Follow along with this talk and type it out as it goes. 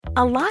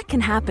A lot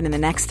can happen in the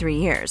next 3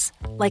 years.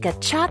 Like a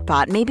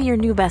chatbot may be your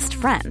new best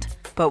friend.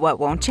 But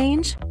what won't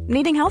change?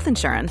 Needing health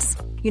insurance.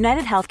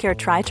 United Healthcare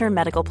Tri-Term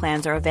Medical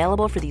Plans are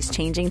available for these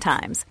changing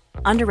times.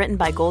 Underwritten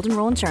by Golden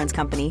Rule Insurance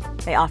Company,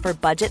 they offer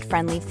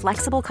budget-friendly,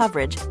 flexible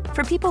coverage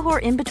for people who are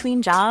in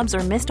between jobs or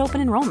missed open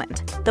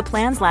enrollment. The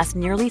plans last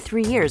nearly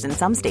 3 years in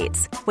some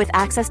states, with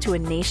access to a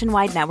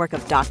nationwide network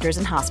of doctors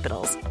and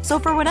hospitals. So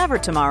for whatever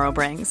tomorrow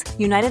brings,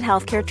 United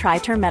Healthcare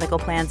Tri-Term Medical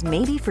Plans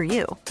may be for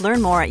you.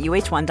 Learn more at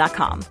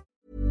uh1.com.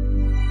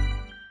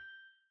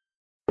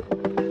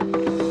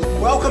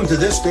 Welcome to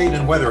This Date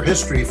in Weather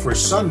History for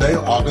Sunday,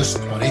 August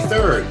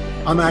 23rd.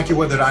 I'm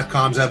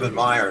AccuWeather.com's Evan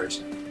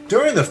Myers.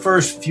 During the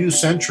first few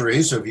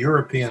centuries of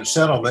European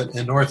settlement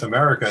in North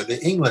America,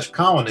 the English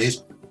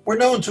colonies were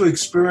known to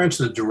experience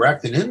the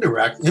direct and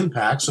indirect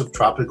impacts of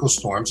tropical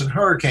storms and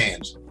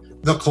hurricanes.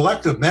 The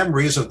collective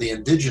memories of the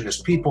indigenous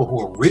people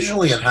who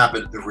originally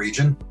inhabited the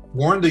region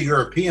warned the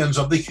Europeans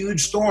of the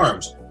huge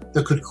storms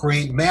that could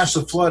create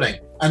massive flooding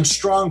and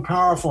strong,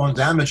 powerful, and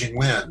damaging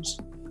winds.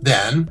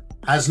 Then,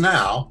 as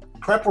now,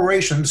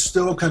 preparations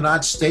still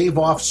cannot stave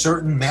off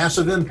certain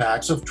massive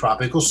impacts of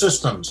tropical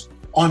systems.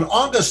 On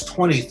August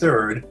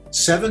 23rd,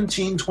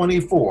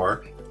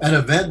 1724, an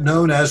event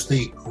known as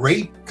the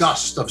Great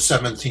Gust of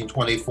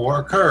 1724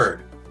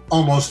 occurred.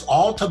 Almost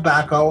all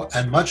tobacco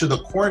and much of the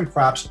corn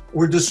crops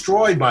were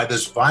destroyed by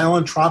this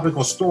violent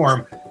tropical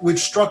storm which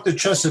struck the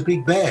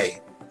Chesapeake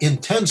Bay.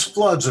 Intense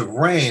floods of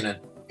rain and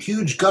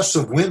huge gusts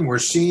of wind were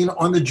seen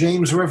on the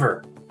James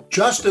River.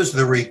 Just as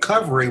the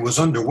recovery was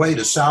underway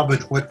to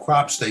salvage what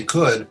crops they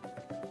could,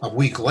 a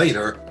week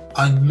later,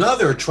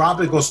 another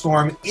tropical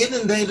storm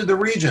inundated the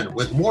region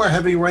with more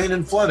heavy rain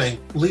and flooding,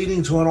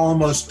 leading to an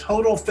almost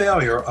total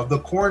failure of the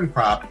corn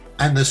crop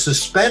and the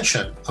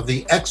suspension of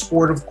the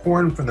export of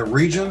corn from the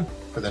region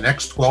for the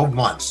next 12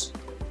 months.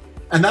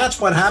 And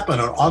that's what happened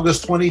on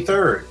August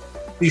 23rd.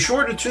 Be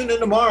sure to tune in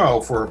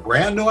tomorrow for a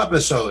brand new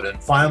episode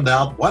and find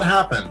out what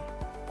happened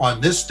on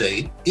this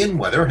date in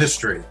weather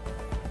history.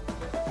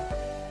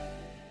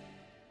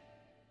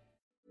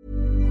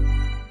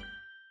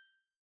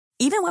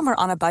 Even when we're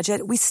on a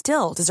budget, we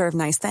still deserve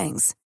nice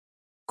things.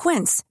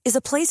 Quince is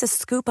a place to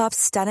scoop up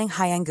stunning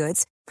high-end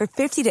goods for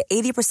 50 to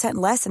 80%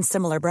 less than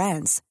similar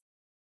brands.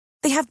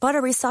 They have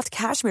buttery soft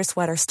cashmere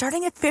sweaters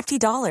starting at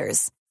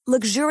 $50,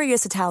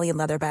 luxurious Italian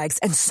leather bags,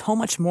 and so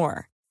much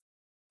more.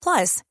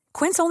 Plus,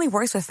 Quince only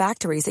works with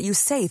factories that use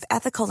safe,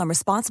 ethical, and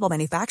responsible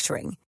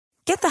manufacturing.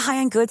 Get the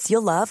high-end goods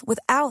you'll love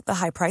without the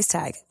high price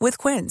tag with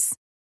Quince.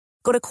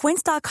 Go to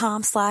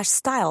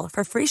quince.com/style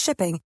for free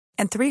shipping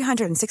and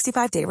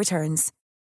 365-day returns.